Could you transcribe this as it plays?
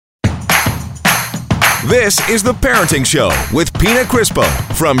This is The Parenting Show with Pina Crispo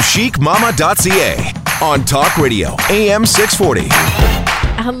from chicmama.ca on Talk Radio, AM 640.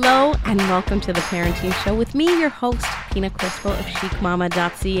 Hello and welcome to The Parenting Show with me, your host, Pina Crispo of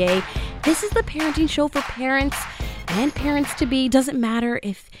chicmama.ca. This is the parenting show for parents and parents-to-be. Doesn't matter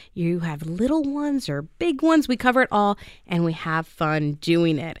if you have little ones or big ones. We cover it all and we have fun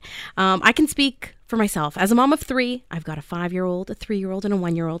doing it. I can speak for myself. As a mom of three, I've got a 5-year-old, a 3-year-old, and a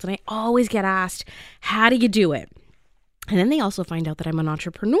 1-year-old, and I always get asked, how do you do it? And then they also find out that I'm an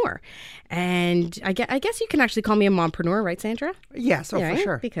entrepreneur. And I guess you can actually call me a mompreneur, right, Sandra? Yes, Yeah, for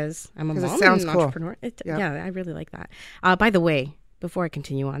sure. Because I'm a mom it sounds and an cool. entrepreneur. Yeah, I really like that. By the way, before I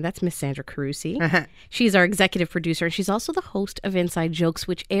continue on, that's Miss Sandra Carusi. She's our executive producer, and she's also the host of Inside Jokes,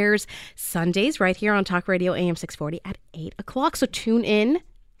 which airs Sundays right here on Talk Radio AM 640 at 8 o'clock. So tune in.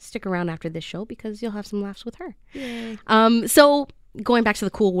 Stick around after this show because you'll have some laughs with her. Yay. So going back to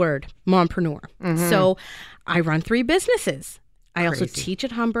the cool word, mompreneur. Mm-hmm. So I run 3 businesses. I also teach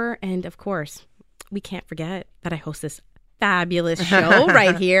at Humber. And of course, we can't forget that I host this fabulous show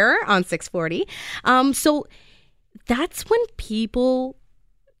right here on 640. So that's when people,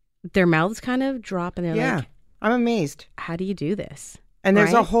 their mouths kind of drop and they're like, I'm amazed. how do you do this? And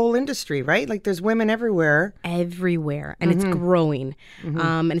there's right? a whole industry, right? Like there's women everywhere. Everywhere. And it's growing.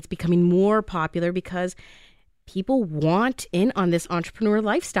 And it's becoming more popular because people want in on this entrepreneur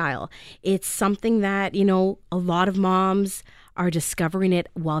lifestyle. It's something that, you know, a lot of moms are discovering it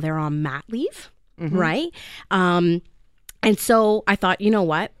while they're on mat leave, right? And so I thought, you know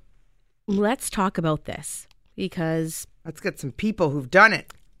what? Let's talk about this because Let's get some people who've done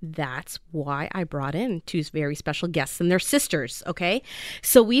it. that's why I brought in 2 very special guests and their sisters, okay?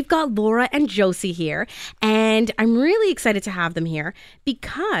 So we've got Laura and Josie here, and I'm really excited to have them here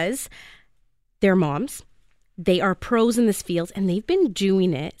because they're moms. They are pros in this field, and they've been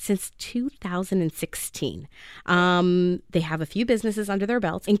doing it since 2016. They have a few businesses under their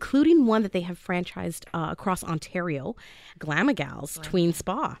belts, including one that they have franchised across Ontario, Glama Gals Tween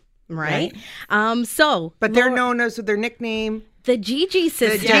Spa, right? But they're known as their nickname. The Gigi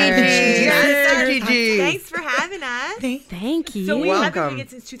sisters. Yes, Gigi. Thanks for having us. Thank you. So we have been Welcome. doing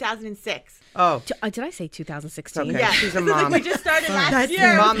it since 2006. Oh, Did I say 2016? okay. Yeah. She's a mom. We just started last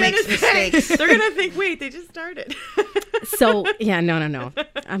year. Mom makes mistakes. They're going to think, wait, they just started. So, yeah, no.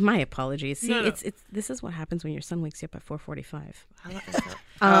 My apologies. See, No. it's this is what happens when your son wakes you up at 4:45.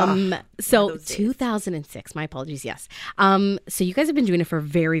 So those days. 2006, my apologies, yes. So you guys have been doing it for a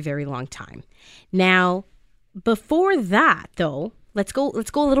very, very long time. Now, before that, though, let's go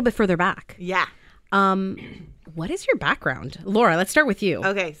a little bit further back. Yeah. What is your background? Laura, let's start with you.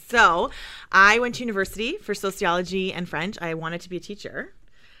 Okay, so I went to university for sociology and French. I wanted to be a teacher.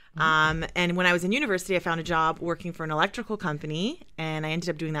 And when I was in university, I found a job working for an electrical company, and I ended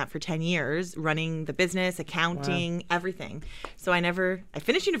up doing that for 10 years, running the business, accounting, everything. So I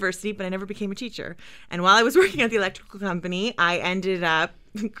finished university, but I never became a teacher. And while I was working at the electrical company, I ended up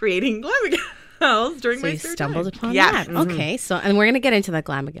creating Glama Gals during So my you spare stumbled time. upon Yeah. that. Okay, so and we're going to get into that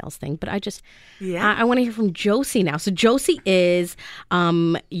Glama Gals thing, but I just Yeah. I want to hear from Josie now. So Josie is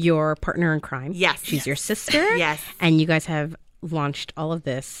your partner in crime. Yes. She's your sister. Yes. And you guys have launched all of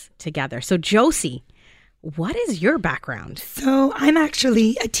this together. So Josie, what is your background? So I'm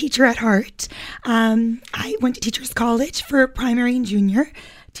actually a teacher at heart. I went to Teachers College for primary and junior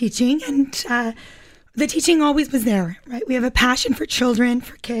teaching, and the teaching always was there, right? We have a passion for children,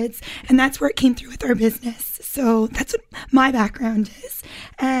 for kids, and that's where it came through with our business. So that's what my background is,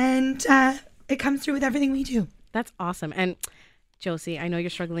 and it comes through with everything we do. That's awesome. And Josie, I know you're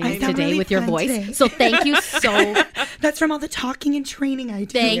struggling I sound today really with your fun voice. today. So thank you so That's from all the talking and training I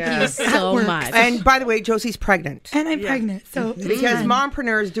do. thank you so works. much. And by the way, Josie's pregnant. And I'm pregnant, so it's Because fun.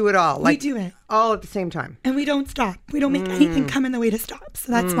 mompreneurs do it all. we Like do it, all at the same time. and we don't stop. We don't make anything come in the way to stop.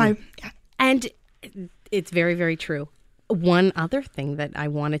 So that's why, yeah. And it's very, very true. One other thing that I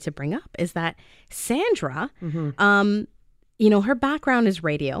wanted to bring up is that Sandra, you know, her background is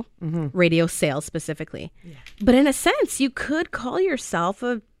radio, radio sales specifically. Yeah. But in a sense, you could call yourself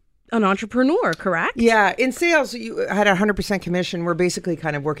an entrepreneur, correct? Yeah, in sales, you had 100% commission. We're basically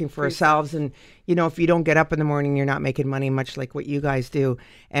kind of working for ourselves. And, you know, if you don't get up in the morning, you're not making money, much like what you guys do.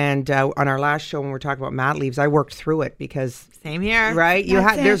 And on our last show, when we were talking about mat leaves, I worked through it because... Same here. Right?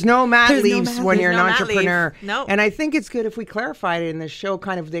 That's it. There's no mat There's no leaves mat when leave. you're an No mat leave. entrepreneur. No. And I think it's good if we clarified it in the show,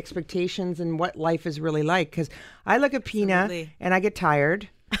 kind of the expectations and what life is really like. Because I look at Pina Absolutely. and I get tired.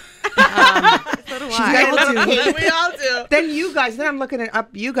 So do I. We all do. Then you guys, then I'm looking at up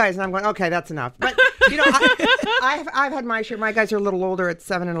you guys and I'm going, okay, that's enough. But, you know, I've had my share. My guys are a little older at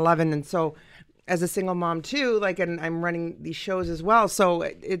 7 and 11. And so as a single mom too, like, and I'm running these shows as well. So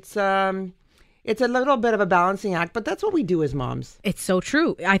it's, It's a little bit of a balancing act, but that's what we do as moms. It's so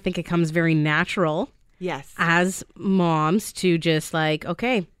true. I think it comes very natural Yes. as moms to just like,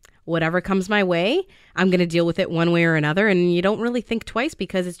 okay, whatever comes my way, I'm going to deal with it one way or another. And you don't really think twice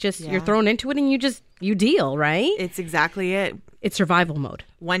because it's just, you're thrown into it and you deal, right? It's exactly it. It's survival mode.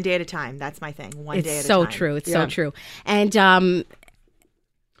 One day at a time. That's my thing. One day at It's a so time. true. It's Yeah. so true. And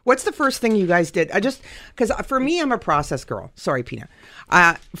What's the first thing you guys did? Because for me, I'm a process girl. Sorry, Pina.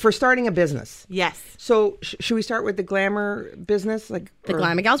 For starting a business. Yes. So should we start with the glamour business? the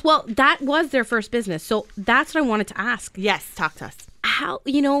Glama Gals, well, that was their first business. So that's what I wanted to ask. Yes. Talk to us. How,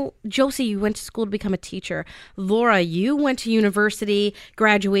 Josie, you went to school to become a teacher. Laura, you went to university,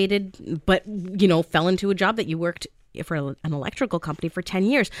 graduated, but, fell into a job that you worked for an electrical company for 10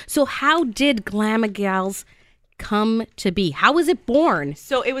 years. So how did Glama Gals come to be? How was it born?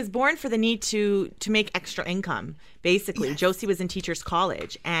 So it was born for the need to make extra income. Basically, Josie was in teachers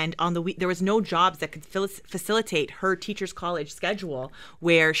college, and on the week there was no jobs that could facilitate her teachers college schedule,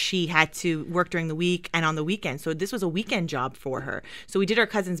 where she had to work during the week and on the weekend. So this was a weekend job for her. So we did our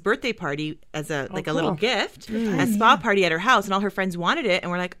cousin's birthday party as a little gift, a spa party at her house, and all her friends wanted it, and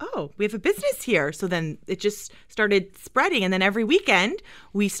we're like, oh, we have a business here. So then it just started spreading, and then every weekend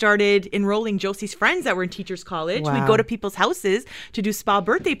we started enrolling Josie's friends that were in teachers college. Wow. We'd go to people's houses to do spa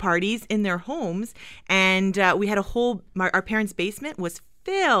birthday parties in their homes, and we had our parents' basement was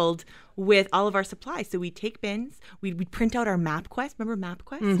filled with all of our supplies. So we'd take bins, we'd print out our MapQuest. Remember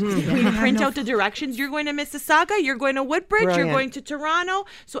MapQuest? We'd print out the directions. You're going to Mississauga, you're going to Woodbridge, Brilliant. you're going to Toronto.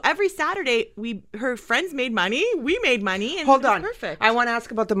 So every Saturday, her friends made money, we made money, and Hold it was on. perfect. I want to ask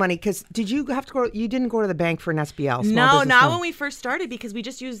about the money because did you have to go? You didn't go to the bank for an SBL? Small No, business not loan. when we first started, because we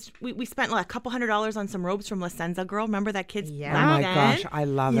just used, we spent like a couple $100s on some robes from La Senza Girl. Remember that kid's Oh back my then? gosh, I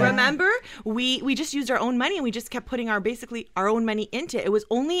love it. Remember? We just used our own money, and we just kept putting our own money into it. It was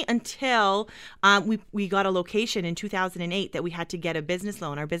only until we got a location in 2008 that we had to get a business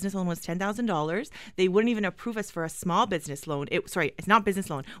loan. Our business loan was $10,000. They wouldn't even approve us for a small business loan. It's not business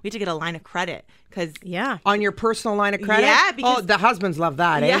loan. We had to get a line of credit because On your personal line of credit? Yeah, because- the husbands love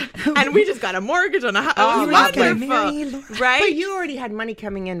that, yeah, eh? and we just got a mortgage on a house. Oh, It was lovely. wonderful, Mary, Laura. right? But you already had money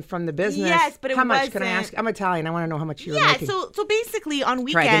coming in from the business. Yes, but it how much? Can I wasn't- ask? I'm Italian. I want to know how much you were Yeah, making. so basically on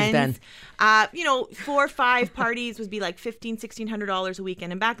Dragons Den. weekends, 4 or 5 parties would be like $1,500-$1,600 a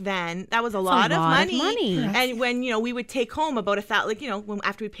weekend, and back then that was a lot of money. And when we would take home about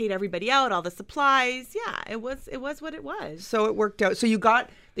after we paid everybody out, all the supplies, it was what it was. So it worked out. So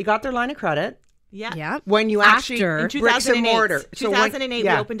they got their line of credit. Yeah. When you actually After- In bricks and 2008, mortar. So 2008, we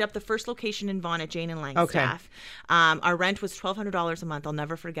opened up the first location in Vaughan at Jane and Langstaff. Our rent was $1,200 a month. I'll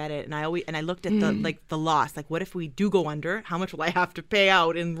never forget it. And I looked at the loss. Like, what if we do go under? How much will I have to pay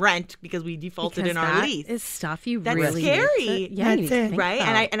out in rent because we defaulted in our lease? Is stuff you That's really scary. need to- yeah, you need to think Right,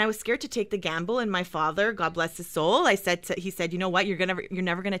 about. and I was scared to take the gamble. And my father, God bless his soul, he said, you know what, you're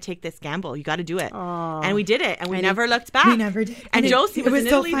never gonna take this gamble. You got to do it. And we did it, and we never looked back. We never did. And Josie it was in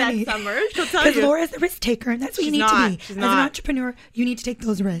so Italy funny. that summer. She'll tell Because you. Laura's the risk taker, and that's what you She's need not. to be. She's As not. an entrepreneur, you need to take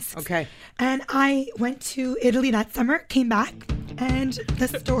those risks. Okay. And I went to Italy that summer, came back, and the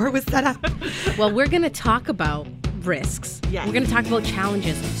store was set up. Well, we're going to talk about risks. Yes. We're going to talk about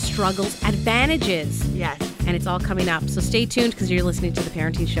challenges, struggles, advantages. Yes. And it's all coming up. So stay tuned because you're listening to The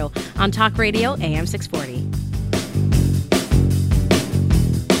Parenting Show on Talk Radio AM 640.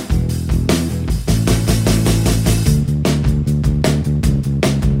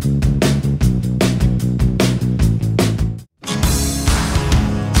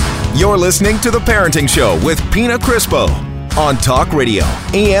 You're listening to The Parenting Show with Pina Crispo on Talk Radio,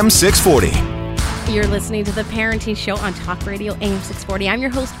 AM 640. You're listening to The Parenting Show on Talk Radio AM 640. I'm your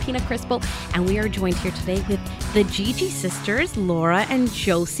host, Pina Crispo, and we are joined here today with the Gigi sisters, Laura and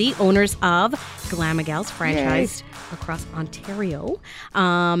Josie, owners of Glama Gals, franchised across Ontario,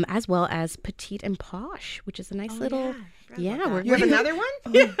 as well as Petite and Posh, which is a nice little... Yeah, You have another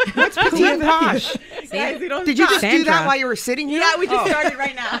one? What's Petite and Posh? Guys, we don't Did you just do Sandra. that while you were sitting here? Yeah, we just started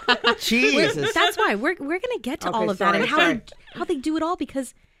right now. Jesus. That's why we're going to get to Okay, all of that sorry, and sorry. how they do it all,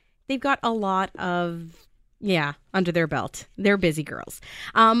 because they've got a lot of under their belt. They're busy girls.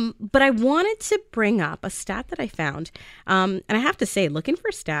 But I wanted to bring up a stat that I found, and I have to say, looking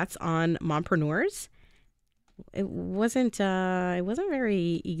for stats on Mom-trepreneurs, it wasn't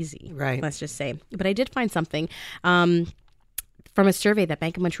very easy, Right. let's just say. But I did find something from a survey that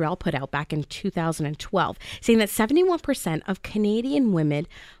Bank of Montreal put out back in 2012, saying that 71% of Canadian women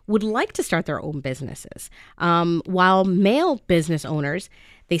would like to start their own businesses. While male business owners,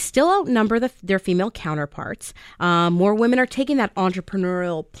 they still outnumber their female counterparts. More women are taking that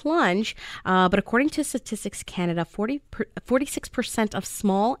entrepreneurial plunge. But according to Statistics Canada, 46% of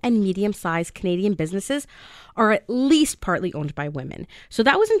small and medium-sized Canadian businesses are at least partly owned by women. So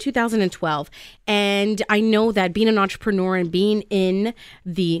that was in 2012. And I know that being an entrepreneur and being in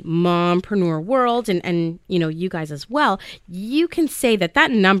the mompreneur world, and you guys as well, you can say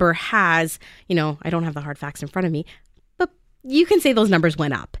that number has, I don't have the hard facts in front of me, you can say those numbers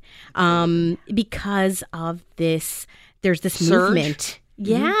went up because of this. There's this surge. Movement.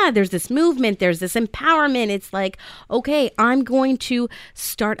 Yeah, there's this movement. There's this empowerment. It's like, okay, I'm going to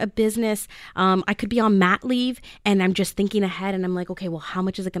start a business. I could be on mat leave and I'm just thinking ahead and I'm like, okay, well, how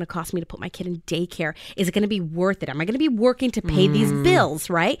much is it going to cost me to put my kid in daycare? Is it going to be worth it? Am I going to be working to pay these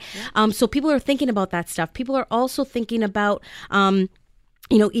bills, right? Yeah. So people are thinking about that stuff. People are also thinking about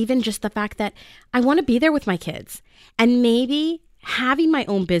even just the fact that I want to be there with my kids. And maybe having my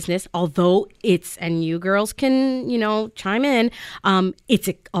own business, although and you girls can, chime in, it's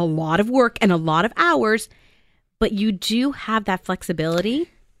a lot of work and a lot of hours, but you do have that flexibility.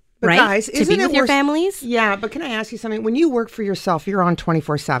 But right? Guys, to be with your families? Yeah, but can I ask you something? When you work for yourself, you're on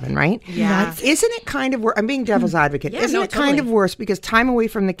 24/7, right? Yeah. Isn't it kind of worse? I'm being devil's advocate. Isn't it kind of worse because time away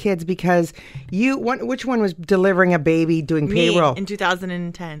from the kids because which one was delivering a baby doing payroll? Me in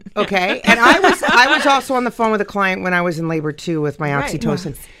 2010. Okay. And I was also on the phone with a client when I was in labor too with my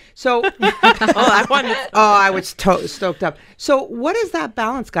oxytocin. So, I was stoked up. So what is that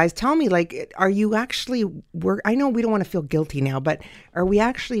balance, guys? Tell me, are you actually I know we don't want to feel guilty now, but are we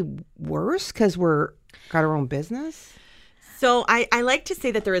actually worse because we're got our own business? So I like to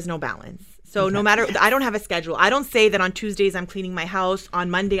say that there is no balance. So no matter, I don't have a schedule. I don't say that on Tuesdays I'm cleaning my house. On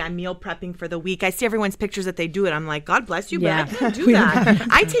Monday I'm meal prepping for the week. I see everyone's pictures that they do it. I'm like, God bless you, but I can't do that.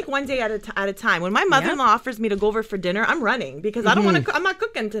 I take one day at a time. When my mother-in-law offers me to go over for dinner, I'm running because I don't want to. I'm not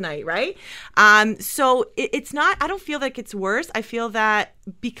cooking tonight, right? So it's not. I don't feel like it's worse. I feel that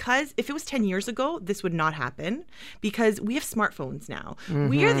because if it was 10 years ago, this would not happen because we have smartphones now.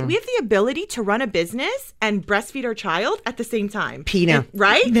 We have the ability to run a business and breastfeed our child at the same time. Pina,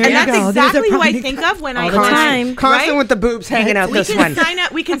 right? There and you that's go. exactly who I think of when I constant with the boobs hanging out.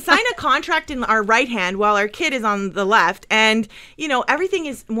 We can sign a contract in our right hand while our kid is on the left, and everything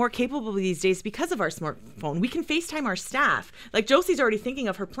is more capable these days because of our smartphone. We can FaceTime our staff. Like Josie's already thinking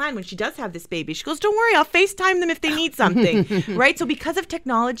of her plan when she does have this baby. She goes, "Don't worry, I'll FaceTime them if they need something." Right? So because of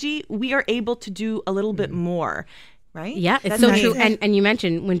technology, we are able to do a little bit more. Right? Yeah, it's so true. And you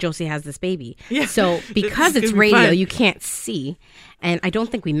mentioned when Josie has this baby. Yeah. So because it's radio, you can't see. And I don't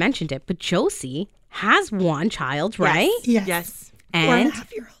think we mentioned it, but Josie has one child, right? Yes. And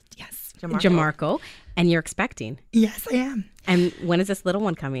 4.5-year-old, yes. Jamarco. And you're expecting. Yes, I am. And when is this little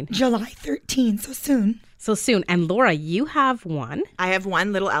one coming? July 13, so soon. So soon. And Laura, you have one. I have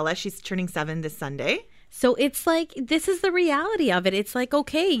one, little Ella. She's turning 7 this Sunday. So it's like, this is the reality of it. It's like,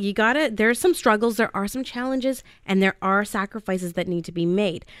 okay, there's some struggles, there are some challenges, and there are sacrifices that need to be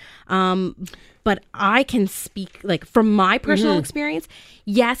made. But I can speak, from my personal experience,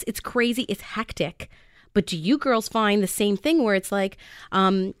 yes, it's crazy, it's hectic. But do you girls find the same thing where it's like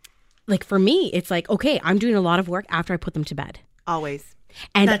for me, it's like, okay, I'm doing a lot of work after I put them to bed. Always.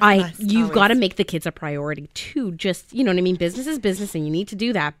 And you've got to make the kids a priority too. Just, you know what I mean? Business is business and you need to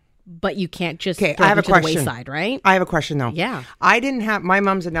do that. But you can't just throw I have them a to question. the wayside, right? I have a question though. Yeah. I didn't have, my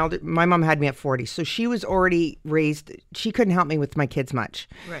mom's an elder, my mom had me at 40. So she was already raised, she couldn't help me with my kids much.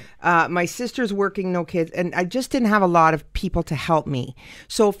 Right. My sister's working, no kids. And I just didn't have a lot of people to help me.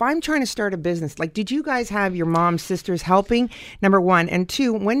 So if I'm trying to start a business, did you guys have your mom's sisters helping? Number one. And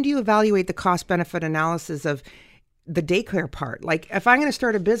two, when do you evaluate the cost benefit analysis of the daycare part? If I'm going to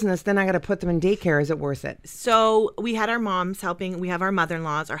start a business, then I got to put them in daycare. Is it worth it? So we had our moms helping. We have our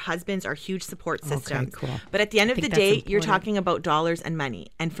mother-in-laws. Our husbands are huge support systems. Okay, cool. But at the end of the day, you're talking about dollars and money.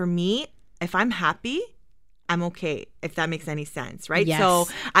 And for me, if I'm happy, I'm okay, if that makes any sense, right? Yes. So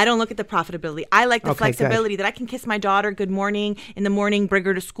I don't look at the profitability. I like the flexibility that I can kiss my daughter good morning in the morning, bring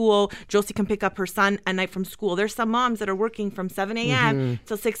her to school. Josie can pick up her son at night from school. There's some moms that are working from 7 a.m.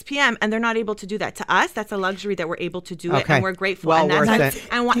 till 6 p.m. and they're not able to do that. To us, that's a luxury that we're able to do it, and we're grateful. Well,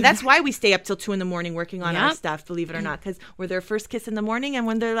 and that's why we stay up till 2 a.m. working on our stuff, believe it or not, because we're their first kiss in the morning, and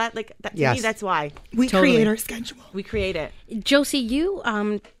when they're that, to me, that's why. We create our schedule. We create it. Josie, you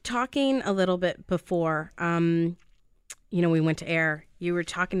talking a little bit before, we went to air, you were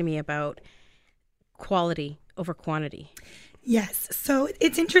talking to me about quality over quantity. Yes. So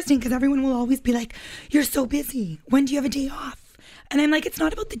it's interesting because everyone will always be like, you're so busy. When do you have a day off? And I'm like, it's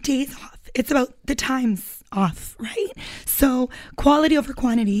not about the days off. It's about the times off, right? So quality over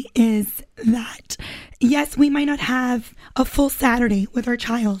quantity is that, yes, we might not have a full Saturday with our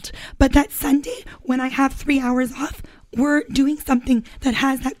child, but that Sunday when I have 3 hours off, we're doing something that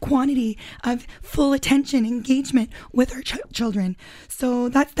has that quantity of full attention, engagement with our children. So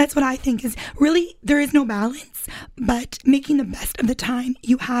that's what I think is really, there is no balance, but making the best of the time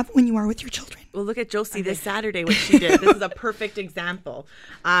you have when you are with your children. Well, look at Josie this Saturday, what she did. This is a perfect example.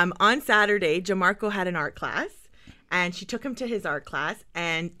 On Saturday, Jamarco had an art class, and she took him to his art class,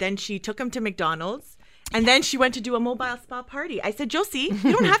 and then she took him to McDonald's. And then she went to do a mobile spa party. I said, Josie,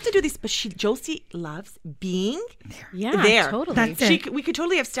 you don't have to do this, but Josie loves being there. Totally. That's it. We could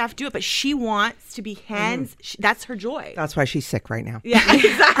totally have staff do it, but she wants to be that's her joy. That's why she's sick right now. Yeah,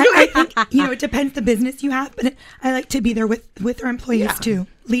 exactly. I think, it depends the business you have, but I like to be there with our employees too,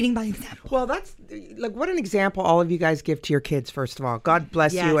 leading by example. Well, that's like what an example all of you guys give to your kids. First of all, God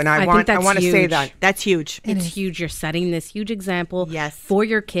bless Yes. you, and I I think that's want to say huge. that. That's huge. It's huge. You're setting this huge example Yes. for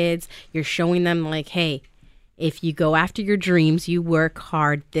your kids. You're showing them like, hey, if you go after your dreams, you work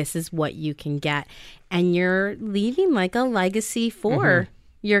hard, this is what you can get. And you're leaving like a legacy for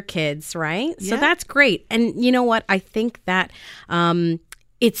your kids, right? So that's great. And you know what? I think that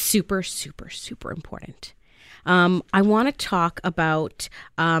it's super, super, super important. I want to talk about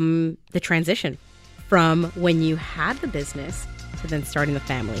the transition from when you had the business to then starting the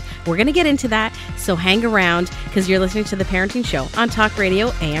family. We're going to get into that, so hang around because you're listening to The Parenting Show on Talk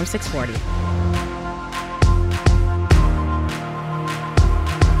Radio AM 640.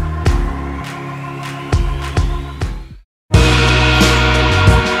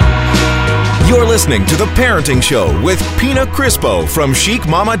 You're listening to The Parenting Show with Pina Crispo from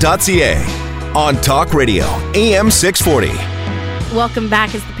chicmama.ca on Talk Radio AM 640. Welcome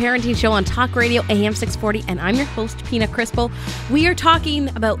back. It's The Parenting Show on Talk Radio AM 640, and I'm your host, Pina Crispo. We are talking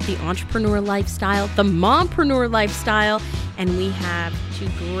about the entrepreneur lifestyle, the mompreneur lifestyle, and we have two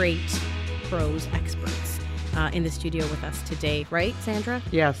great pros, experts in the studio with us today. Right, Sandra?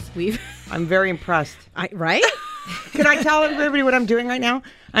 Yes, We've I'm very impressed. right? Can I tell everybody what I'm doing right now?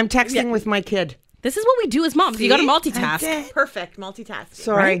 I'm texting with my kid. This is what we do as moms. You got to multitask. That's it. Perfect multitasking.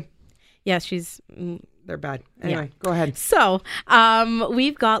 Sorry, Right? Yeah, she's... they're bad. Anyway, go ahead. So,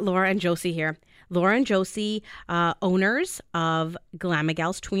 we've got Laura and Josie here. Laura and Josie, owners of Glama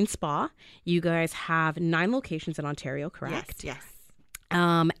Gals Tween Spa. You guys have 9 locations in Ontario, correct? Yes.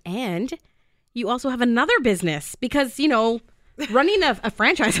 And you also have another business because, running a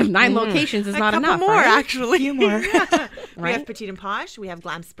franchise of 9 locations is not enough, more, right? actually. A few more. We Right? have Petite and Posh. We have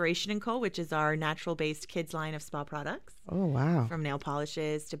Glamspiration & Co., which is our natural-based kids line of spa products. Oh wow. From nail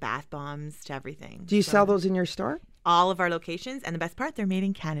polishes to bath bombs to everything. Do you sell those in your store? All of our locations, and the best part, they're made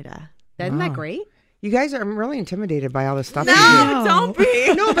in Canada. Isn't that great? You guys are. I'm really intimidated by all this stuff. No, don't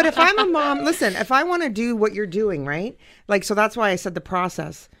be. No, but if I'm a mom, listen. If I want to do what you're doing, right? Like, so that's why I said the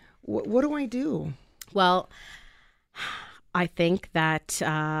process. What do I do? Well, I think that...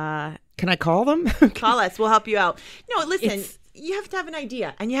 Can I call them? Call us. We'll help you out. No, listen, It's- you have to have an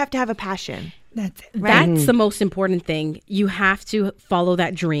idea, and you have to have a passion. That's it. That's the most important thing. You have to follow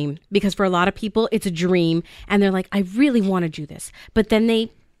that dream because for a lot of people, it's a dream and they're like, I really want to do this. But then they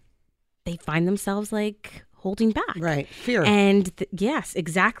find themselves like holding back. Right. Fear. And yes,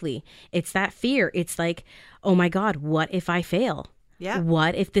 exactly. It's that fear. It's like, oh my God, what if I fail? Yeah.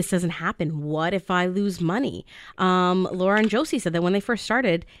 What if this doesn't happen? What if I lose money? Laura and Josie said that when they first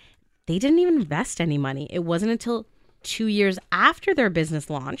started, they didn't even invest any money. It wasn't until 2 years after their business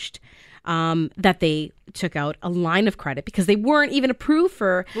launched that they took out a line of credit because they weren't even approved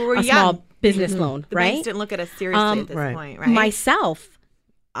for we're a young. small business loan, The right? banks didn't look at us seriously at this Right. point, right? Myself,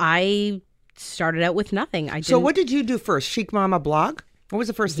 I started out with nothing. I didn't. So what did you do first? Chic Mama blog? What was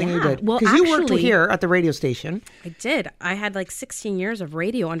the first thing you Yeah, did? well, Because you worked actually- here at the radio station. I did. I had like 16 years of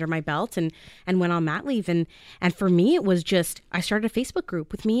radio under my belt and went on mat leave. And for me, it was just, I started a Facebook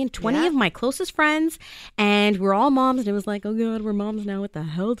group with me and 20 of my closest friends. And we're all moms. And it was like, oh God, we're moms now. What the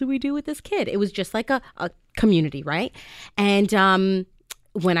hell do we do with this kid? It was just like a community, right? And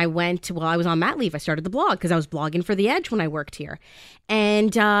when I I was on mat leave, I started the blog because I was blogging for The Edge when I worked here.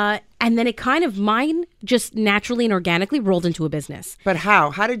 And then it kind of, mine just naturally and organically rolled into a business. But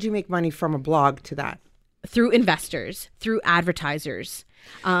how? How did you make money from a blog to that? Through investors, through advertisers.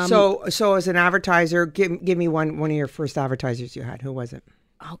 So as an advertiser, give me one of your first advertisers you had. Who was it?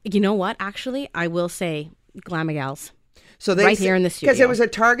 Oh, you know what? Actually, I will say Glama Gals. So they Right here in the because studio. it was a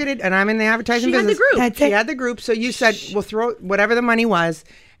targeted, and I'm in the advertising She had business. the group. That's She it. had the group. So you said we'll throw whatever the money was,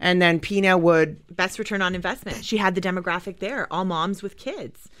 and then Pina would. Best return on investment. She had the demographic there, all moms with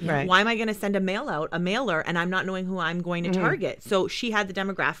kids. Right. Why am I going to send a mailer, and I'm not knowing who I'm going to target? So she had the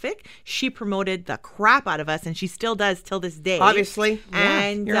demographic. She promoted the crap out of us, and she still does till this day. Obviously,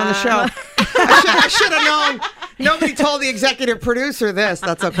 And you're on the show. I should have known. Nobody told the executive producer this.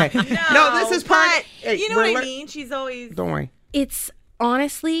 That's okay. No, this is part. But you know what I mean? She's always. Don't worry. It's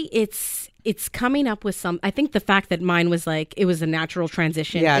honestly, it's coming up with some. I think the fact that mine was like it was a natural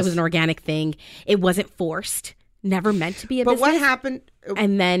transition. Yes. It was an organic thing. It wasn't forced. Never meant to be a But business. what happened?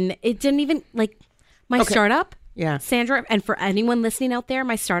 And then it didn't even like my startup. Yeah. Sandra, and for anyone listening out there,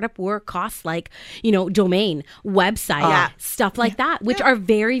 my startup work costs like, domain, website, stuff like that, which are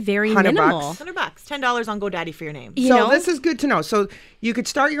very, very $100 minimal. $100, $10 on GoDaddy for your name. You So know? this is good to know. So you could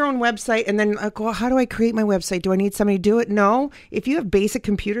start your own website and then well, how do I create my website? Do I need somebody to do it? No. If you have basic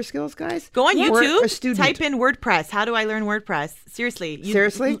computer skills, guys, Go on we're a YouTube, student. type in WordPress. How do I learn WordPress? Seriously.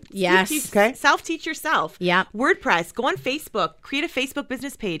 Seriously? Yes. Okay. Self-teach yourself. Yeah. WordPress. Go on Facebook. Create a Facebook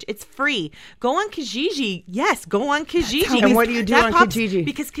business page. It's free. Go on Kijiji. Yes, go on Kijiji. And what do you do That on pops- Kijiji?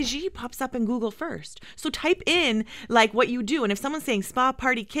 Because Kijiji pops up in Google first. So type in like what you do. And if someone's saying spa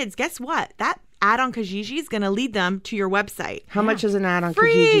party kids, guess what? That ad on Kijiji is going to lead them to your website. How much is an ad on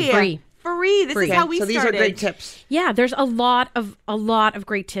Free. Kijiji? Free. This is how we so these started. are great tips. Yeah, there's a lot of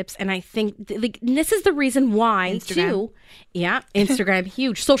great tips, and I think this is the reason why Instagram. too. Yeah, Instagram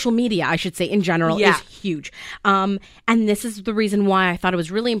huge. Social media, I should say, in general, Yeah. is huge. And this is the reason why I thought it was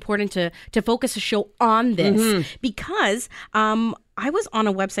really important to focus a show on this because I was on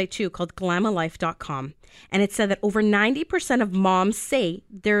a website too called glamalife.com. And it said that over 90% of moms say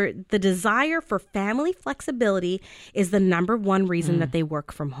the desire for family flexibility is the number one reason that they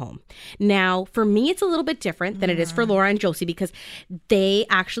work from home. Now, for me, it's a little bit different than it is for Laura and Josie because they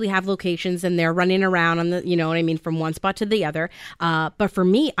actually have locations and they're running around on the, you know what I mean, from one spot to the other. But for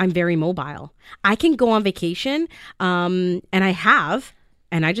me, I'm very mobile. I can go on vacation, and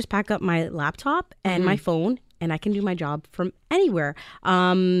I just pack up my laptop and my phone, and I can do my job from anywhere.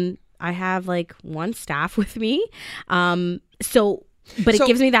 I have like one staff with me. But it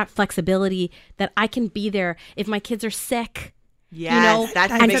gives me that flexibility that I can be there if my kids are sick. Yes,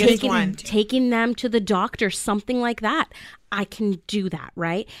 that's the and biggest one. taking them to the doctor, something like that. I can do that,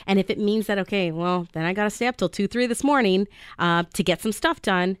 right? And if it means that, okay, well, then I got to stay up till 2, 3 this morning to get some stuff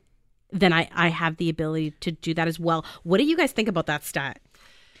done, then I have the ability to do that as well. What do you guys think about that stat?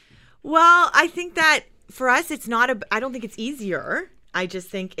 Well, I think that for us, it's not I don't think it's easier. I just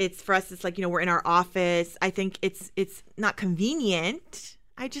think it's for us. It's like, we're in our office. I think it's not convenient.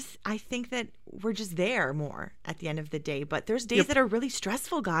 I think that we're just there more at the end of the day. But there's days that are really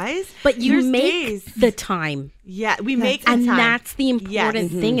stressful, guys. But you There's make days. the time. Yeah, we make the And time. that's the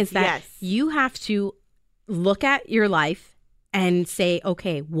important thing is that Yes. you have to look at your life and say,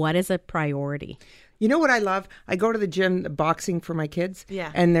 okay, what is a priority? You know what I love? I go to the gym, boxing for my kids.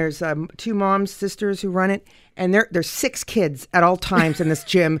 Yeah. And there's 2 moms, sisters who run it. And there's 6 kids at all times in this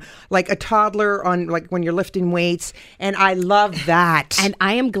gym, like a toddler on like when you're lifting weights. And I love that. And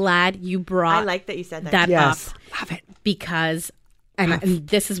I am glad you brought I like that you said that. that Yes. up. Love it. Because, and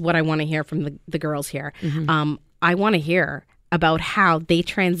this is what I want to hear from the girls here. I want to hear about how they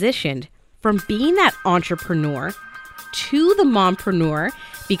transitioned from being that entrepreneur to the mompreneur,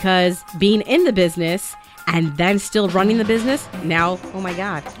 because being in the business and then still running the business, now, oh my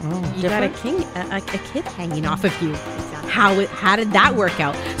God, you got a kid hanging off of you. How did that work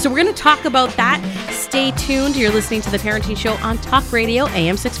out? So we're going to talk about that. Stay tuned. You're listening to The Parenting Show on Talk Radio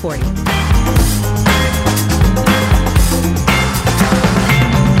AM 640.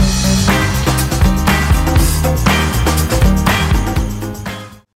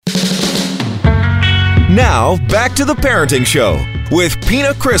 Now, back to The Parenting Show with Pina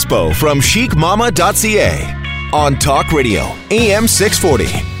Crispo from chicmama.ca on Talk Radio, AM 640.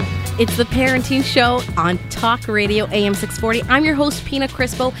 It's The Parenting Show on Talk Radio AM 640. I'm your host, Pina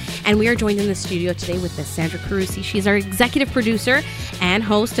Crispo, and we are joined in the studio today with Miss Sandra Carusi. She's our executive producer and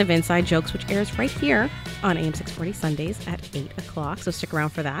host of Inside Jokes, which airs right here on AM 640 Sundays at 8 o'clock, so stick around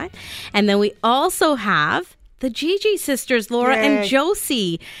for that. And then we also have the Gigi sisters, Laura and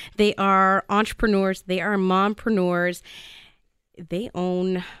Josie. They are entrepreneurs. They are mompreneurs. They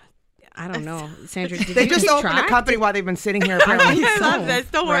own, I don't know, Sandra, did They you just keep opened track? a company while they've been sitting here. Apparently. I love this.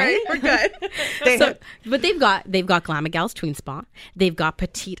 Don't worry. We're good. But they've got Glama Gals Tween Spa. They've got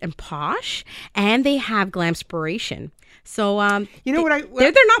Petite and Posh, and they have Glamspiration. So, you know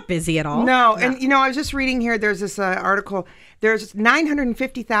they're not busy at all. No. And, I was just reading here, there's this article. There's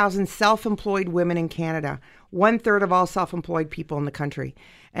 950,000 self-employed women in Canada, 1/3 of all self-employed people in the country.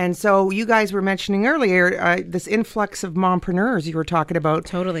 And so you guys were mentioning earlier this influx of mompreneurs you were talking about.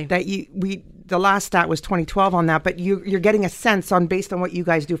 Totally. That the last stat was 2012 on that, but you're getting a sense based on what you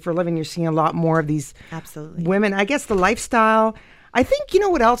guys do for a living. You're seeing a lot more of these women. I guess the lifestyle. I think,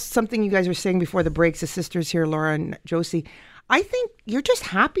 what else? Something you guys were saying before the breaks, the sisters here, Laura and Josie. I think you're just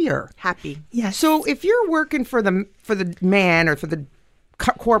happier. Happy. Yes. So if you're working for the man or for the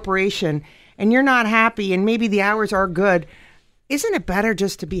corporation and you're not happy and maybe the hours are good, isn't it better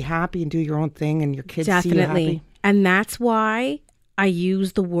just to be happy and do your own thing and your kids see you happy? And that's why I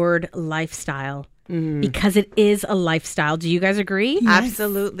use the word lifestyle. Because it is a lifestyle. Do you guys agree? Yes.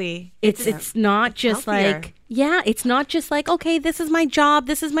 Absolutely. It's not just healthier. it's not just like, okay, this is my job,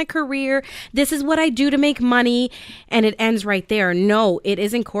 this is my career, this is what I do to make money, and it ends right there. No, it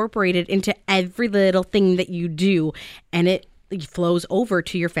is incorporated into every little thing that you do, and it flows over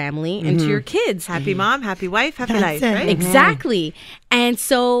to your family and to your kids. Happy mom, happy wife, happy life, right? Exactly. And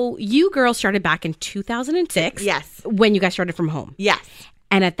so you girls started back in 2006. Yes. When you guys started from home. Yes.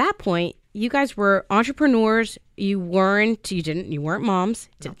 And at that point, you guys were entrepreneurs. You weren't moms,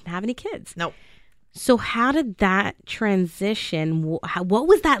 didn't have any kids. Nope. So how did that transition, what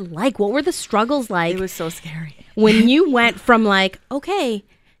was that like? What were the struggles like? It was so scary. When you went from like, okay,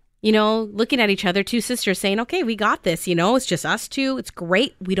 looking at each other, two sisters saying, okay, we got this, it's just us two. It's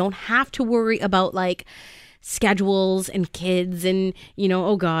great. We don't have to worry about like schedules and kids and,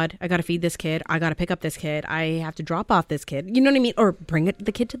 oh God, I got to feed this kid. I got to pick up this kid. I have to drop off this kid. You know what I mean? Or bring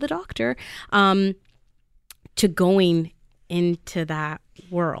the kid to the doctor, to going into that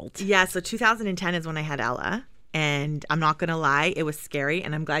world. Yeah. So 2010 is when I had Ella. And I'm not going to lie, it was scary.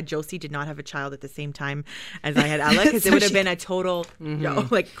 And I'm glad Josie did not have a child at the same time as I had Ella, because it would have been a total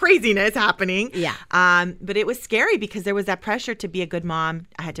craziness happening. Yeah. But it was scary because there was that pressure to be a good mom.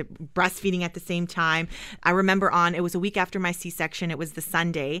 I had to breastfeeding at the same time. I remember it was a week after my C-section. It was the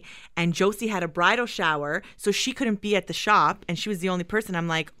Sunday. And Josie had a bridal shower. So she couldn't be at the shop. And she was the only person. I'm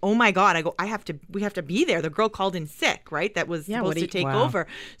like, oh my God. I go, we have to be there. The girl called in sick, right? That was supposed to take over.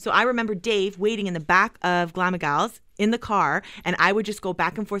 So I remember Dave waiting in the back of Glama Gals in the car, and I would just go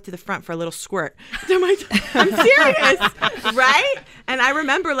back and forth to the front for a little squirt. I'm serious, right? And I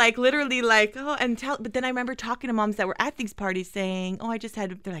remember literally but then I remember talking to moms that were at these parties saying, oh,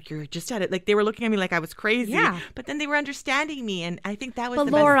 they're like, you just had it. Like they were looking at me like I was crazy. Yeah. But then they were understanding me, and I think that was but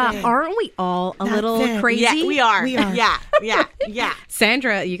the Laura, best thing. aren't we all a little crazy? Yeah, we are. Yeah.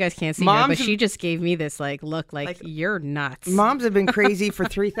 Sandra, you guys can't see her, but she just gave me this look like you're nuts. Moms have been crazy for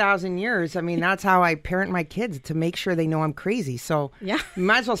 3,000 years. I mean, that's how I parent my kids, to make sure they know I'm crazy. So you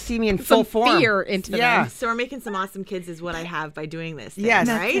might as well see me in full form. Fear into them. So we're making some awesome kids is what I have by doing this. Yes.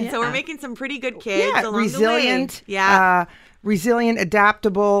 Right? Yeah. So we're making some pretty good kids along resilient, the way. Yeah. Resilient,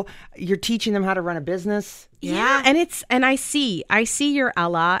 adaptable. You're teaching them how to run a business. Yeah. And I see your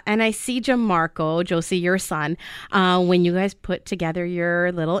Ella, and I see Jamarco, Josie, your son, when you guys put together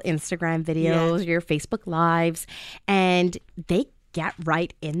your little Instagram videos, your Facebook lives, and they get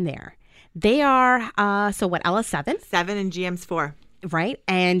right in there. They are, Ella's 7? 7 and GM's 4. Right.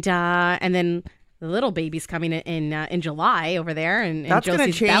 And then the little baby's coming in July over there, and that's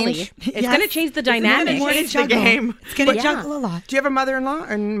Josie's belly. It's going to change the dynamic. It's going to change the game. It's going to juggle a lot. Do you have a mother-in-law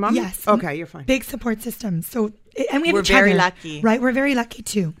and mom? Yes. Okay, you're fine. Big support system. So, and we're very lucky. Right, we're very lucky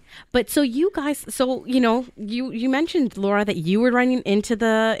too. But so you guys, you mentioned, Laura, that you were running into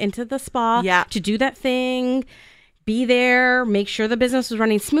the spa to do that thing. Be there, make sure the business was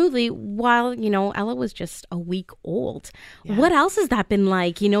running smoothly while, Ella was just a week old. Yeah. What else has that been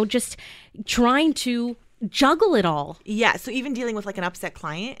like? Just trying to juggle it all. Yeah. So even dealing with an upset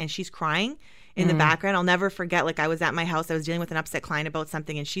client and she's crying in the background. I'll never forget, I was at my house, I was dealing with an upset client about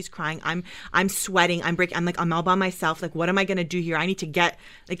something and she's crying. I'm sweating, I'm breaking, I'm all by myself. What am I going to do here? I need to get,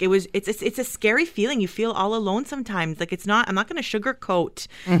 it's a scary feeling. You feel all alone sometimes. I'm not going to sugarcoat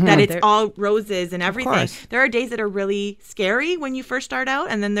that it's all roses and everything. There are days that are really scary when you first start out,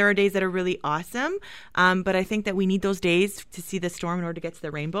 and then there are days that are really awesome. But I think that we need those days to see the storm in order to get to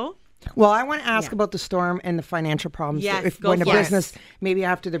the rainbow. Well, I want to ask about the storm and the financial problems. Yes, when a business, maybe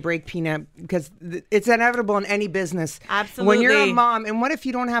after the break, Pina, because it's inevitable in any business. Absolutely. When you're a mom, and what if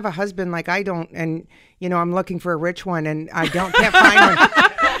you don't have a husband like I don't, and I'm looking for a rich one, and I can't find one.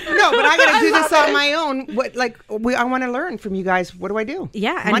 No, but I got to do this on my own. I want to learn from you guys. What do I do?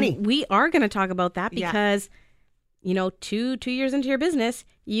 Yeah, money. And we are going to talk about that because. 2 years into your business,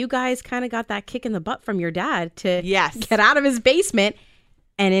 you guys kind of got that kick in the butt from your dad to get out of his basement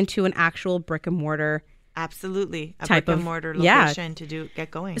and into an actual brick and mortar Absolutely. A type brick of and mortar yeah. location to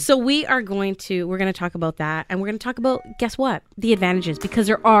get going. So we're going to talk about that, and we're going to talk about, guess what? The advantages, because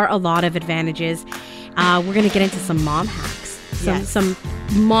there are a lot of advantages. We're going to get into some mom hacks, some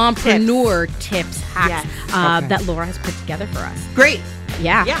mompreneur tips, hacks that Laura has put together for us. Great.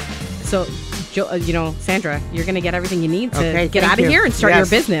 Yeah. Yeah. So, Sandra, you're going to get everything you need to get out of you. here and start your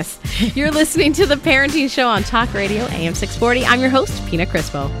business. You're listening to The Parenting Show on Talk Radio AM 640. I'm your host, Pina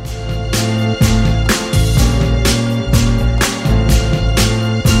Crispo.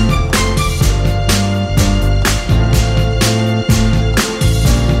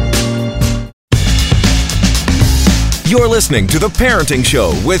 You're listening to The Parenting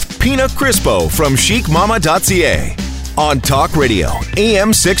Show with Pina Crispo from chicmama.ca on Talk Radio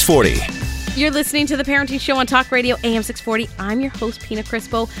AM 640. You're listening to The Parenting Show on Talk Radio AM 640. I'm your host, Pina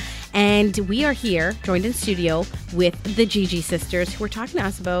Crispo, and we are here, joined in studio with the Gigi sisters, who are talking to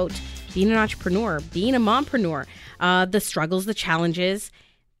us about being an entrepreneur, being a mompreneur, the struggles, the challenges.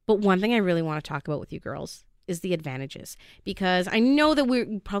 But one thing I really want to talk about with you girls is the advantages, because I know that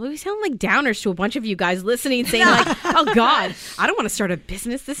we probably sound like downers to a bunch of you guys listening, saying like, oh God, I don't want to start a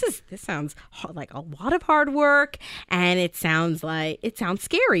business. This sounds like a lot of hard work, and it sounds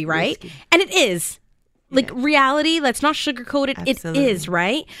scary, right? Risky. And it is. Like reality, let's not sugarcoat it. Absolutely. It is,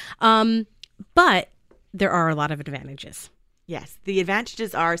 right? But there are a lot of advantages. Yes. The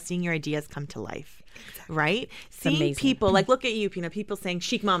advantages are seeing your ideas come to life, right? Seeing people, like look at you, Pina, people saying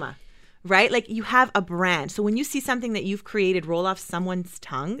chic mama. Right? Like you have a brand. So when you see something that you've created roll off someone's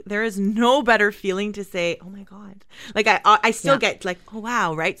tongue, there is no better feeling to say, oh my God. Like I still get like, oh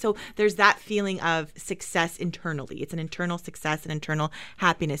wow, right? So there's that feeling of success internally. It's an internal success, an internal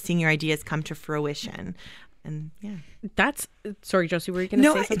happiness, seeing your ideas come to fruition. And sorry, Josie, were you going to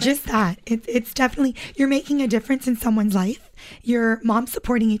say something? No, just that. It's definitely, you're making a difference in someone's life. Your mom's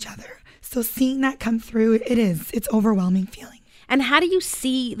supporting each other. So seeing that come through, it's overwhelming feeling. And how do you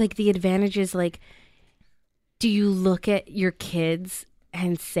see like the advantages? Like, do you look at your kids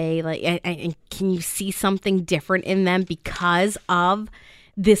and say like, and can you see something different in them because of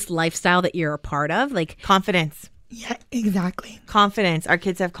this lifestyle that you're a part of? Like confidence. Yeah, exactly. Confidence. Our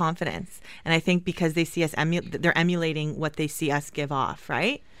kids have confidence. And I think because they see us, they're emulating what they see us give off,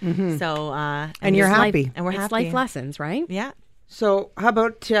 right? Mm-hmm. So, and you're happy. And we're happy. It's life lessons, right? Yeah. So how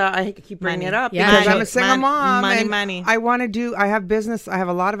about, I keep bringing it up Yeah. because I'm a single mom. Money. I have business. I have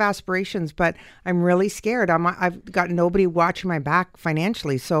a lot of aspirations, but I'm really scared. I've got nobody watching my back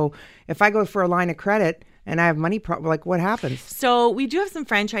financially. So if I go for a line of credit and I have money, like what happens? So we do have some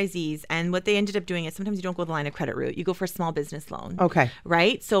franchisees, and what they ended up doing is sometimes you don't go the line of credit route. You go for a small business loan. Okay.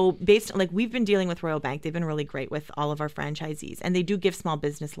 Right? So based on, like, we've been dealing with Royal Bank. They've been really great with all of our franchisees, and they do give small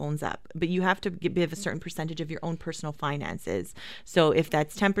business loans up, but you have to give a certain percentage of your own personal finances. So if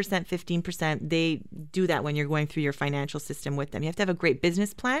that's 10%, 15%, they do that when you're going through your financial system with them. You have to have a great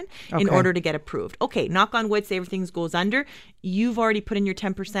business plan in order to get approved. Okay, knock on wood, say everything goes under. You've already put in your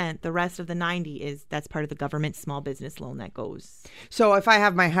 10%. The rest of the 90 that's part of the government small business loan that goes. So if I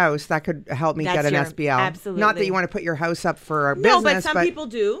have my house, that could help me get an SBL. Absolutely. Not that you want to put your house up for a business. No, but some people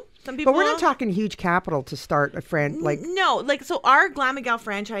do. Some people, but we're not talking huge capital to start a so our Glama Gal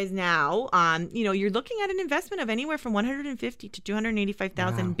franchise now, you're looking at an investment of anywhere from $150,000 to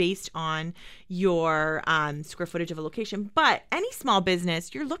 $285,000 based on your square footage of a location. But any small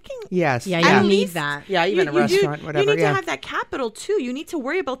business, you're looking. Yes. Yeah, you need that. Yeah, even a restaurant, whatever. You need to have that capital too. You need to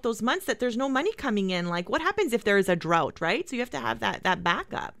worry about those months that there's no money coming in. Like what happens if there is a drought, right? So you have to have that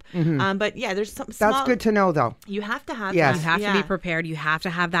backup. Mm-hmm. But yeah, there's some small. That's good to know, though. You have to have. Yes. You have to be prepared. You have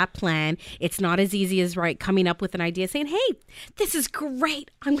to have that plan. It's not as easy as coming up with an idea saying, hey, this is great.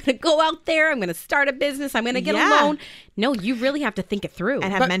 I'm going to go out there. I'm going to start a business. I'm going to get a loan. No, you really have to think it through.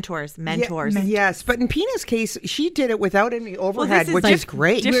 And have mentors. Yes. But in Pina's case, she did it without any overhead, which is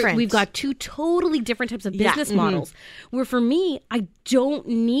great. We've got two totally different types of business models. Where for me, I don't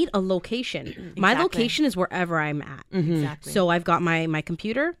need a location. Exactly. My location is wherever I'm at. Mm-hmm. Exactly. So I've got my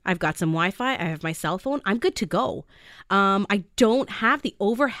computer. I've got some Wi-Fi. I have my cell phone. I'm good to go. I don't have the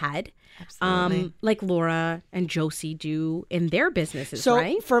overhead. Absolutely. Like Laura and Josie do in their businesses, so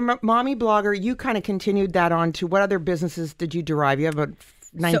right? For Mommy Blogger, you kind of continued that on to what other businesses did you derive? You have about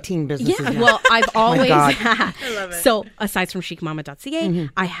 19 businesses. Yeah, now. well, I've always had. I love it. So aside from chicmama.ca,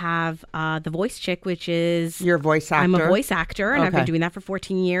 I have The Voice Chick, which is... You're a voice actor? I'm a voice actor, and I've been doing that for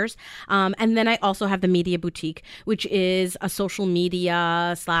 14 years. And then I also have The Media Boutique, which is a social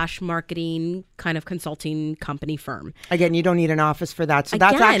media / marketing kind of consulting company firm. Again, you don't need an office for that. So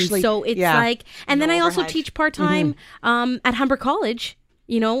that's actually... So it's like... And no then I also overhead. teach part-time at Humber College,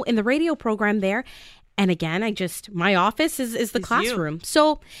 in the radio program there. And again, my office is the classroom.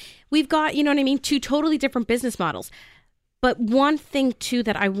 So we've got, you know what I mean, two totally different business models. But one thing too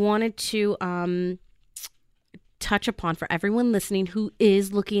that I wanted to touch upon for everyone listening who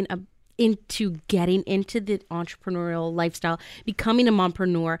is looking into getting into the entrepreneurial lifestyle, becoming a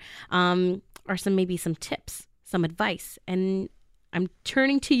mompreneur, are some tips, some advice. And I'm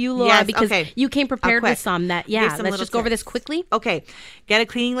turning to you, Laura, because you came prepared with some that, let's just go over this quickly. Okay. Get a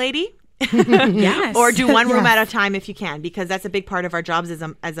cleaning lady. Yes. Or do one room at a time if you can, because that's a big part of our jobs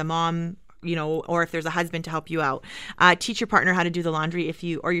as a mom, you know, or if there's a husband to help you out. Teach your partner how to do the laundry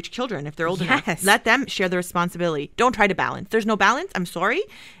or your children, if they're old enough. Let them share the responsibility. Don't try to balance. There's no balance. I'm sorry.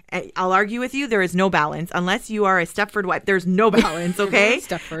 I'll argue with you. There is no balance unless you are a Stepford wife. There's no balance. Okay.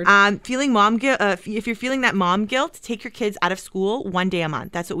 Stepford. Feeling mom guilt. If you're feeling that mom guilt, take your kids out of school one day a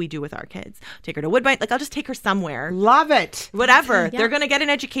month. That's what we do with our kids. Take her to Woodbine. Like, I'll just take her somewhere. Love it. Whatever. They're going to get an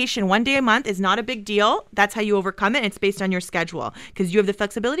education. One day a month is not a big deal. That's how you overcome it. And it's based on your schedule because you have the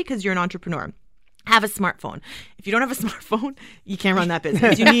flexibility because you're an entrepreneur. Have a smartphone. If you don't have a smartphone, you can't run that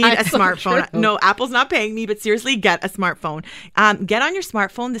business. You need a smartphone. True. No, Apple's not paying me, but seriously, get a smartphone. Get on your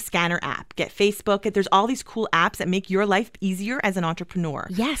smartphone the Scanner app. Get Facebook. There's all these cool apps that make your life easier as an entrepreneur.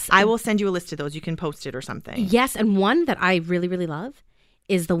 Yes. I will send you a list of those. You can post it or something. Yes, and one that I really, really love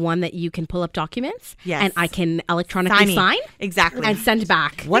is the one that you can pull up documents and I can electronically sign exactly and send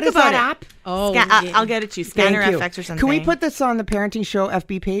back. What is that app? Oh, I'll get it to you. Scanner FX or something. Can we put this on the Parenting Show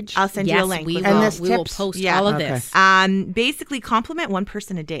FB page? I'll send you a link. We will post all of this. Basically, compliment one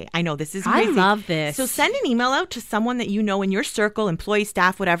person a day. I know this is crazy. I love this. So send an email out to someone that you know in your circle, employee,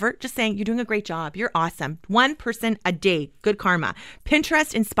 staff, whatever, just saying you're doing a great job. You're awesome. One person a day. Good karma.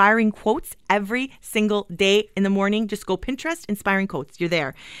 Pinterest inspiring quotes every single day in the morning. Just go Pinterest inspiring quotes. You're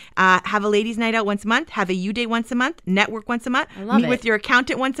there. Have a ladies' night out once a month. Have a you day once a month. Network once a month. Meet with your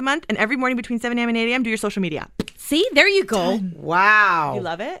accountant once a month. And every morning between 7 a.m. and 8 a.m. do your social media. See, there you go. Wow. You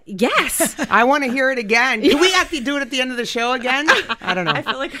love it? Yes. I want to hear it again. Can we actually do it at the end of the show again? I don't know. I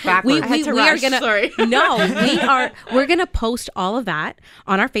feel like we are gonna. No, we're gonna post all of that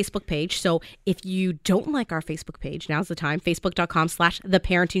on our Facebook page. So if you don't like our Facebook page, now's the time. Facebook.com/The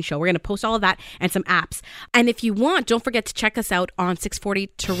Parenting Show. We're gonna post all of that and some apps. And if you want, don't forget to check us out on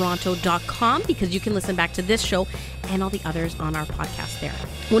 640toronto.com because you can listen back to this show and all the others on our podcast there.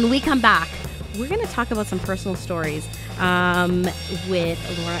 When we come back, we're going to talk about some personal stories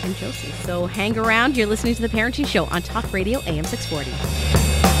with Laura and Josie. So hang around. You're listening to The Parenting Show on Talk Radio AM 640.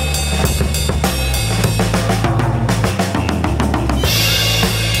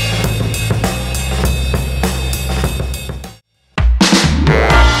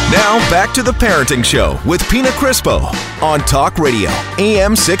 Now back to The Parenting Show with Pina Crispo on Talk Radio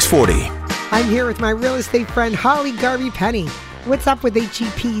AM 640. I'm here with my real estate friend, Holly Garvey-Penny. What's up with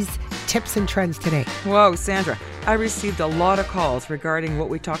HEP's tips and trends today? Whoa, Sandra. I received a lot of calls regarding what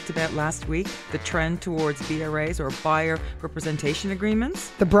we talked about last week, the trend towards BRAs or buyer representation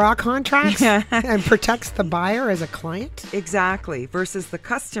agreements. The BRA contracts and protects the buyer as a client? Exactly, versus the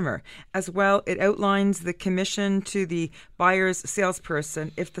customer. As well, it outlines the commission to the buyer's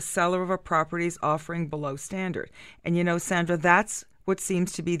salesperson if the seller of a property is offering below standard. And you know, Sandra, that's what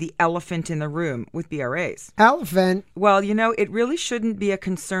seems to be the elephant in the room with BRAs. Elephant? Well, you know, it really shouldn't be a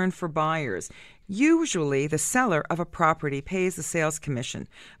concern for buyers. Usually, the seller of a property pays the sales commission,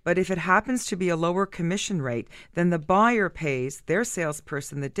 but if it happens to be a lower commission rate, then the buyer pays their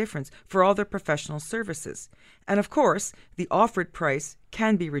salesperson the difference for all their professional services. And of course, the offered price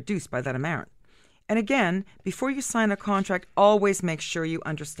can be reduced by that amount. And again, before you sign a contract, always make sure you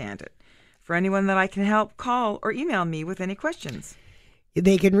understand it. For anyone that I can help, call or email me with any questions.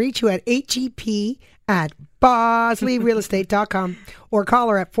 They can reach you at HEP@BosleyRealEstate.com or call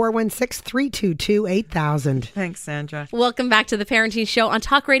her at 416-322-8000. Thanks, Sandra. Welcome back to The Parenting Show on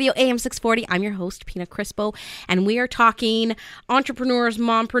Talk Radio AM 640. I'm your host, Pina Crispo, and we are talking entrepreneurs,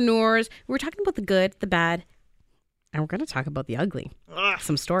 mompreneurs. We're talking about the good, the bad, and we're going to talk about the ugly.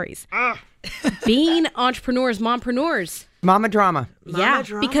 Some stories. Being entrepreneurs, mompreneurs. Mama drama.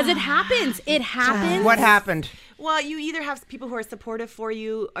 Drama. Because it happens. It happens. What happened? Well, you either have people who are supportive for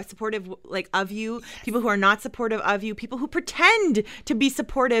you, are supportive of you, people who are not supportive of you, people who pretend to be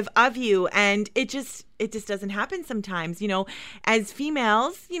supportive of you, and it just doesn't happen sometimes. You know, as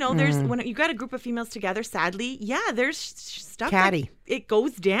females, you know, there's when you got a group of females together. Sadly, there's stuff. Catty. It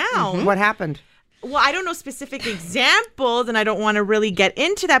goes down. What happened? Well, I don't know specific examples, and I don't want to really get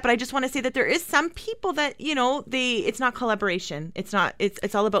into that, but I just want to say that there is some people that, it's not collaboration. It's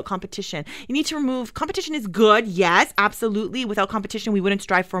all about competition. You need to remove, competition is good, yes, absolutely. Without competition, we wouldn't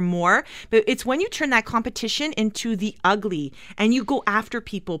strive for more. But it's when you turn that competition into the ugly and you go after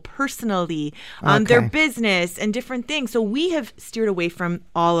people personally, their business and different things. So we have steered away from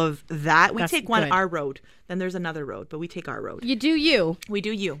all of that. We take our road. Then there's another road, but we take our road. You do you. We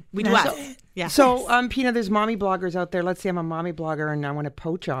do you. We do us. Yeah. So, Pina, there's mommy bloggers out there. Let's say I'm a mommy blogger and I want to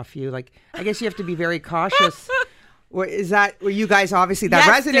poach off you. Like, I guess you have to be very cautious. Is that where you guys obviously that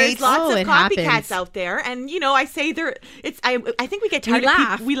resonates? There's lots of copycats happens. out there, and I say I think we get tired of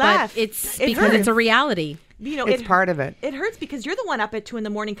people. We laugh. It's because it's a reality. It's part of it. It hurts because you're the one up at 2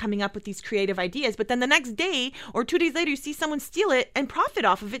 a.m. coming up with these creative ideas, but then the next day or 2 days later, you see someone steal it and profit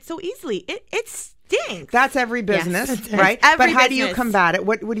off of it so easily. It stinks. That's every business, right? But how do you combat it?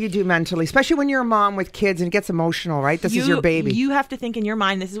 What do you do mentally, especially when you're a mom with kids and it gets emotional, right? This is your baby. You have to think in your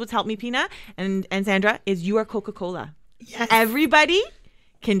mind. This is what's helped me, Pina and Sandra. Is you are Coca-Cola. Yes. Everybody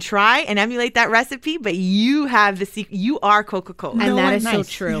can try and emulate that recipe, but you have the secret. You are Coca-Cola. And that is so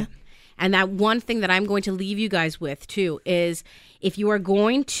true. Yeah. And that one thing that I'm going to leave you guys with, too, is if you are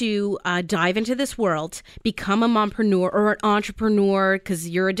going to dive into this world, become a mompreneur or an entrepreneur, because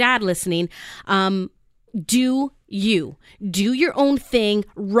you're a dad listening, do you. Do your own thing,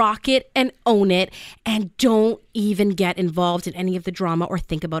 rock it and own it, and don't even get involved in any of the drama or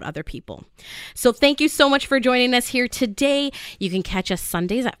think about other people. So thank you so much for joining us here today. You can catch us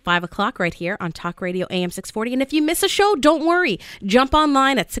Sundays at 5 o'clock right here on Talk Radio AM 640. And if you miss a show, don't worry. Jump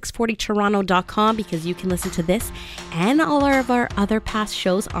online at 640toronto.com because you can listen to this and all of our other past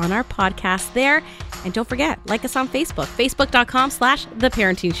shows on our podcast there. And don't forget, like us on Facebook, facebook.com/The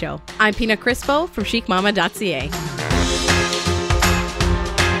Parenting Show. I'm Pina Crispo from chicmama.ca.